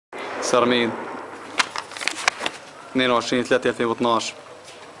سرمين 22/3/2012.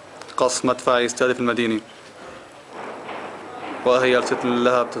 قصف مدفعي يستهدف المدينة، وهي ألسنة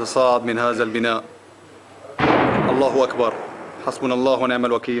اللهب تتصاعد من هذا البناء. الله أكبر، حسبنا الله ونعم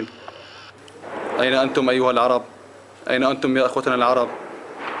الوكيل. أين أنتم أيها العرب؟ أين أنتم يا أخوتنا العرب؟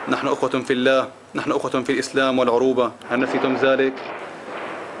 نحن أخوة في الله، نحن أخوة في الإسلام والعروبة، هل نسيتم ذلك؟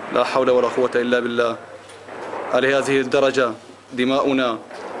 لا حول ولا قوة إلا بالله. ألهذه الدرجة دماؤنا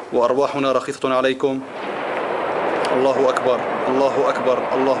وأرواحنا رخيصة عليكم؟ الله أكبر، الله أكبر،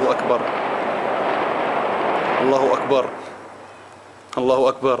 الله أكبر، الله أكبر، الله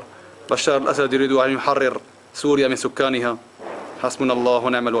أكبر. بشار الأسد يريد أن يحرر سوريا من سكانها. حسبنا الله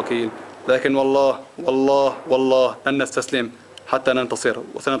ونعم الوكيل. لكن والله والله والله لن نستسلم حتى ننتصر،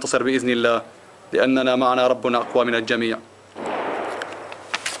 وسننتصر بإذن الله، لأننا معنا ربنا أقوى من الجميع.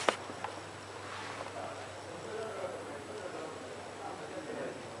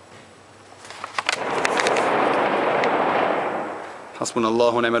 حسبنا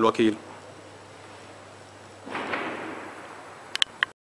الله ونعم الوكيل.